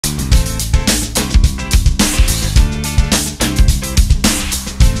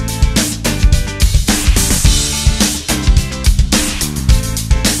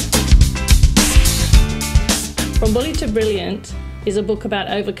From Bully to Brilliant is a book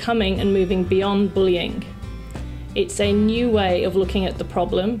about overcoming and moving beyond bullying. It's a new way of looking at the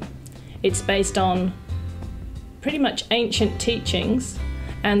problem. It's based on pretty much ancient teachings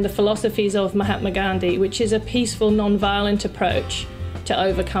and the philosophies of Mahatma Gandhi, which is a peaceful, non-violent approach to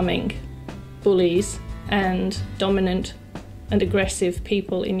overcoming bullies and dominant and aggressive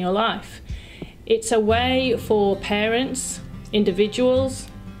people in your life. It's a way for parents, individuals,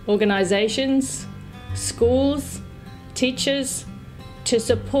 organisations, schools, teachers to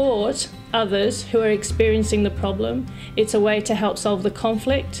support others who are experiencing the problem. It's a way to help solve the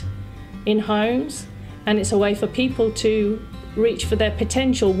conflict in homes, and it's a way for people to reach for their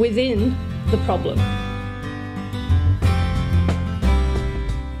potential within the problem.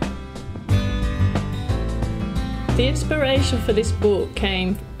 The inspiration for this book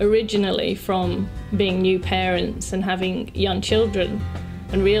came originally from being new parents and having young children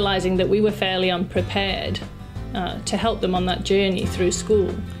and realising that we were fairly unprepared to help them on that journey through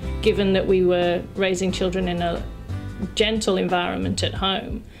school, given that we were raising children in a gentle environment at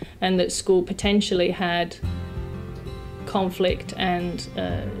home and that school potentially had conflict and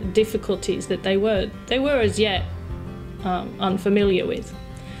difficulties that they were as yet unfamiliar with.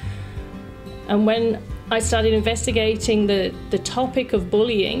 And when I started investigating the topic of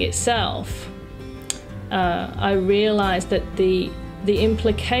bullying itself, I realised that the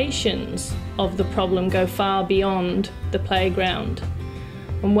implications of the problem go far beyond the playground.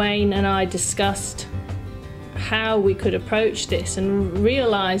 And Wayne and I discussed how we could approach this and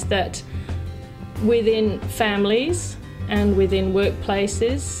realised that within families and within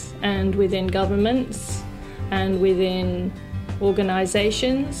workplaces and within governments and within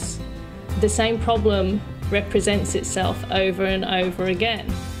organisations, the same problem represents itself over and over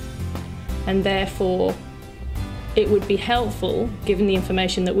again. And therefore, it would be helpful, given the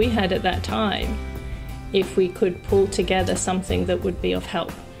information that we had at that time, if we could pull together something that would be of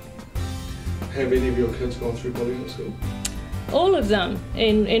help. Have any of your kids gone through bullying at school? All of them,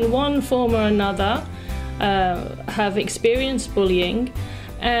 in one form or another, have experienced bullying,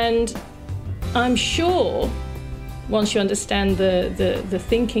 and I'm sure, once you understand the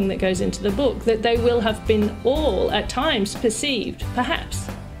thinking that goes into the book, that they will have been all, at times, perceived, perhaps,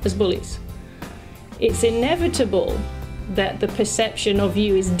 as bullies. It's inevitable that the perception of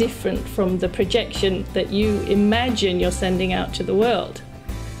you is different from the projection that you imagine you're sending out to the world.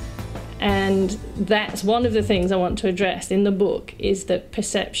 And that's one of the things I want to address in the book, is that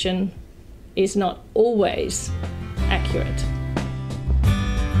perception is not always accurate.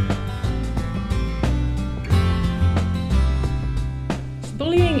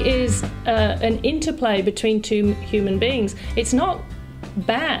 Bullying is an interplay between two human beings. It's not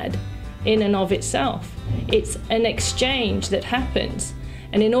bad in and of itself. It's an exchange that happens.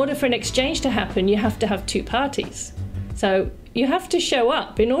 And in order for an exchange to happen, you have to have two parties. So you have to show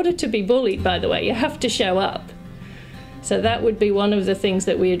up. In order to be bullied, by the way, you have to show up. So that would be one of the things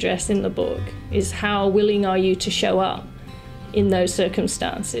that we address in the book, is how willing are you to show up in those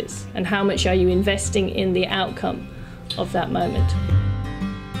circumstances, and how much are you investing in the outcome of that moment.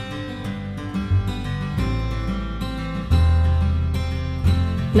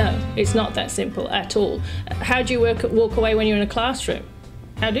 No, it's not that simple at all. How do you walk away when you're in a classroom?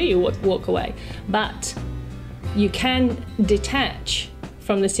 How do you walk away? But you can detach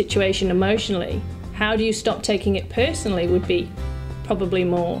from the situation emotionally. How do you stop taking it personally would be probably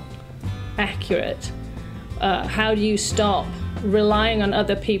more accurate. How do you stop relying on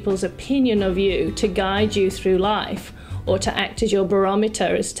other people's opinion of you to guide you through life, or to act as your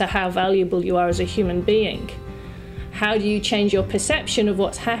barometer as to how valuable you are as a human being? How do you change your perception of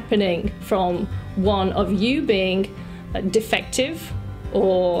what's happening from one of you being defective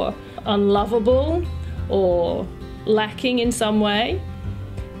or unlovable or lacking in some way,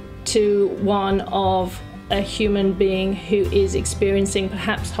 to one of a human being who is experiencing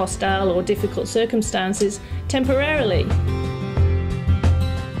perhaps hostile or difficult circumstances temporarily?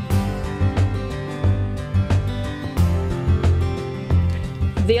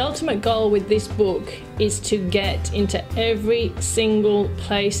 The ultimate goal with this book is to get into every single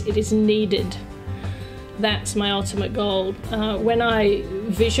place it is needed. That's my ultimate goal. When I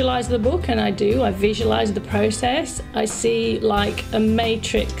visualize the book, and I visualize the process, I see like a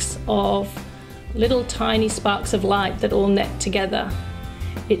matrix of little tiny sparks of light that all net together.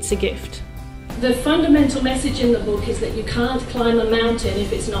 It's a gift. The fundamental message in the book is that you can't climb a mountain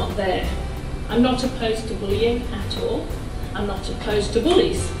if it's not there. I'm not opposed to bullying at all. I'm not opposed to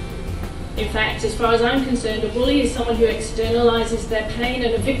bullies. In fact, as far as I'm concerned, a bully is someone who externalizes their pain,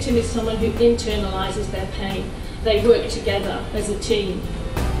 and a victim is someone who internalizes their pain. They work together as a team.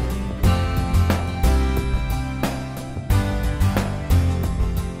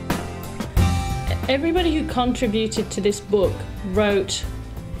 Everybody who contributed to this book wrote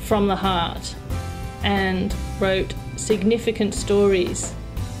from the heart and wrote significant stories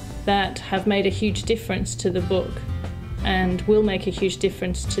that have made a huge difference to the book and will make a huge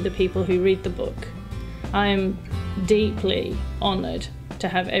difference to the people who read the book. I am deeply honoured to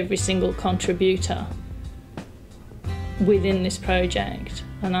have every single contributor within this project,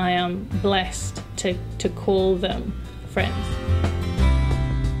 and I am blessed to call them friends.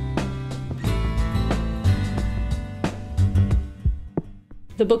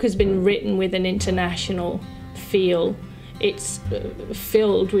 The book has been written with an international feel. It's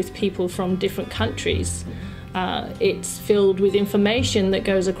filled with people from different countries. It's filled with information that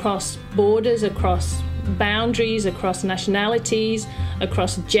goes across borders, across boundaries, across nationalities,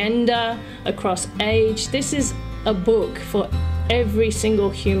 across gender, across age. This is a book for every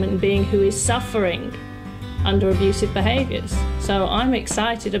single human being who is suffering under abusive behaviours. So I'm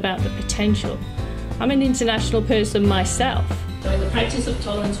excited about the potential. I'm an international person myself. So in the practice of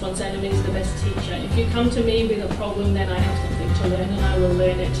tolerance, one's enemy is the best teacher. If you come to me with a problem, then I have something to learn and I will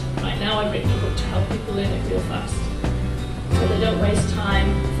learn it. Right now I've written a book to help people learn it real fast. So they don't waste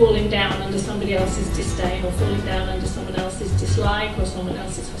time falling down under somebody else's disdain or falling down under someone else's dislike or someone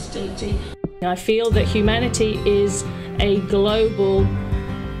else's hostility. I feel that humanity is a global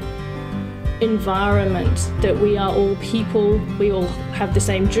environment, that we are all people, we all have the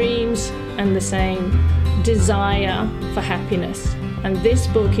same dreams and the same desire for happiness, and this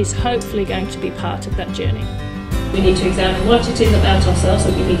book is hopefully going to be part of that journey. We need to examine what it is about ourselves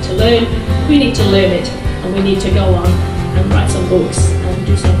that we need to learn it, and we need to go on and write some books and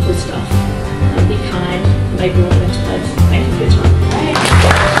do some